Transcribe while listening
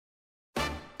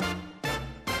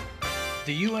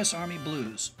The U.S. Army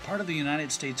Blues, part of the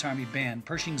United States Army band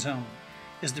Pershing's Own,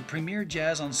 is the premier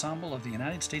jazz ensemble of the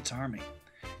United States Army.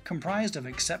 Comprised of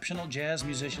exceptional jazz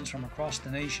musicians from across the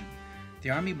nation,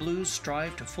 the Army Blues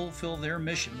strive to fulfill their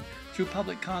mission through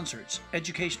public concerts,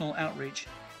 educational outreach,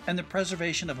 and the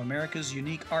preservation of America's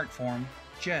unique art form,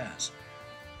 jazz.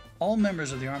 All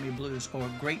members of the Army Blues owe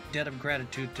a great debt of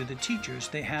gratitude to the teachers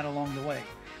they had along the way,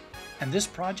 and this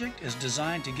project is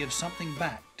designed to give something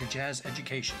back to jazz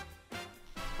education.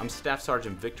 I'm Staff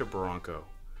Sergeant Victor Barranco.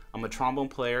 I'm a trombone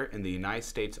player in the United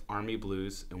States Army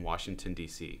Blues in Washington,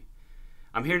 D.C.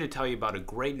 I'm here to tell you about a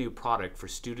great new product for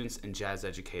students and jazz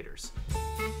educators.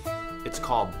 It's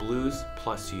called Blues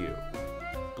Plus You.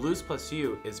 Blues Plus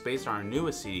You is based on our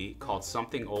newest CD called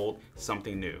Something Old,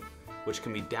 Something New, which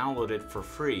can be downloaded for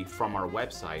free from our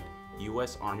website,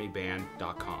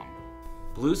 usarmyband.com.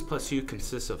 Blues Plus You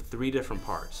consists of 3 different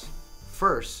parts.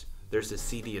 First, there's the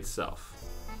CD itself.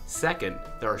 Second,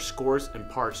 there are scores and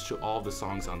parts to all the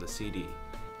songs on the CD.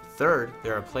 Third,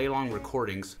 there are play-along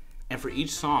recordings, and for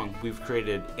each song, we've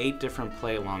created 8 different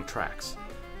play-along tracks,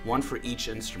 1 for each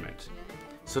instrument.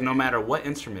 So no matter what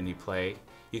instrument you play,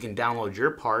 you can download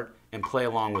your part and play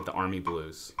along with the Army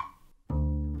Blues.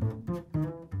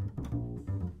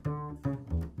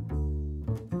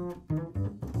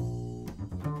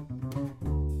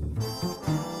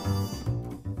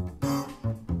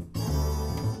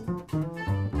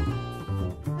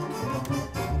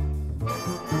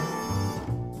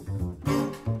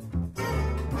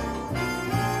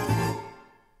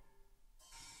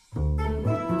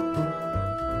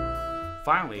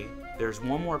 Finally, there's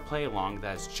one more play-along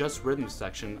that's just rhythm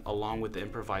section along with the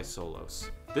improvised solos.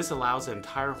 This allows the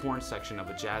entire horn section of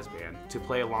a jazz band to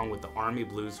play along with the Army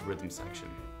Blues rhythm section.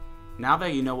 Now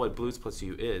that you know what Blues Plus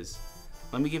You is,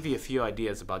 let me give you a few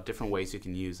ideas about different ways you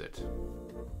can use it.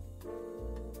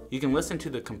 You can listen to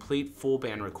the complete full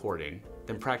band recording,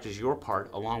 then practice your part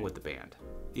along with the band.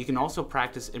 You can also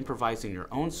practice improvising your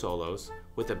own solos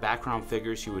with the background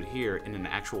figures you would hear in an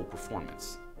actual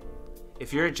performance.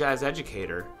 If you're a jazz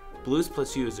educator, Blues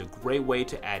Plus You is a great way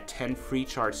to add 10 free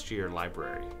charts to your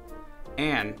library.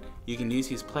 And you can use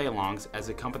these play-alongs as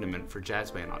accompaniment for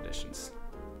jazz band auditions.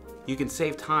 You can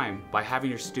save time by having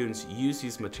your students use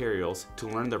these materials to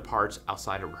learn their parts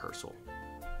outside of rehearsal.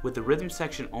 With the rhythm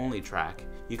section only track,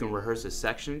 you can rehearse the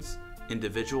sections,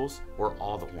 individuals, or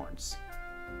all the horns.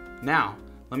 Now,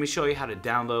 let me show you how to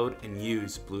download and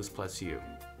use Blues Plus You.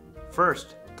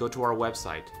 First, go to our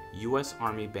website,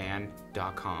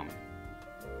 usarmyband.com.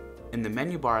 In the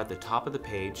menu bar at the top of the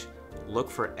page,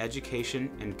 look for Education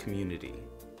and Community.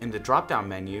 In the drop-down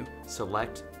menu,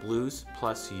 select Blues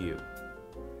Plus You.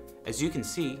 As you can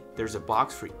see, there's a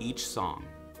box for each song.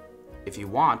 If you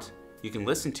want, you can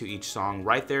listen to each song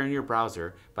right there in your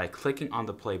browser by clicking on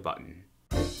the play button.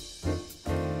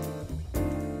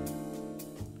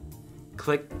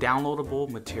 Click Downloadable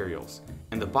Materials,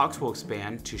 and the box will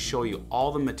expand to show you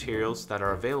all the materials that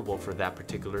are available for that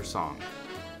particular song.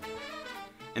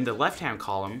 In the left-hand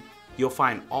column, you'll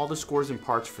find all the scores and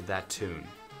parts for that tune.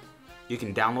 You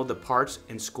can download the parts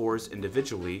and scores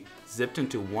individually, zipped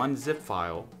into one zip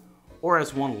file, or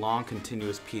as one long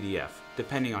continuous PDF,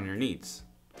 depending on your needs.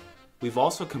 We've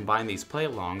also combined these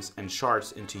play-alongs and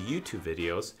charts into YouTube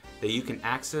videos that you can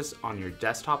access on your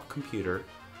desktop computer,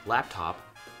 laptop,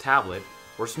 tablet,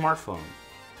 or smartphone.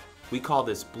 We call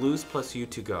this Blues Plus You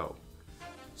to go.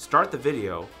 Start the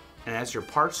video, and as your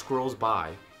part scrolls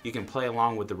by, you can play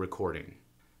along with the recording.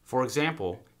 For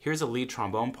example, here's a lead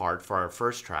trombone part for our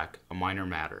first track, A Minor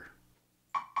Matter.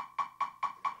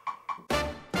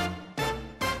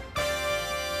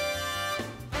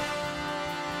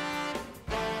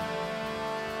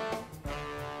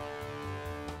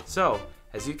 So,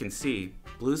 as you can see,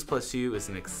 Blues Plus You is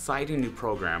an exciting new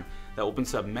program that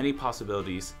opens up many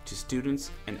possibilities to students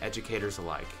and educators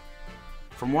alike.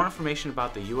 For more information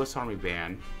about the U.S. Army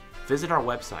Band, visit our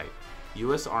website,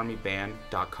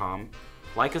 usarmyband.com,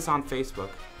 like us on Facebook,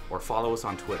 or follow us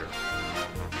on Twitter.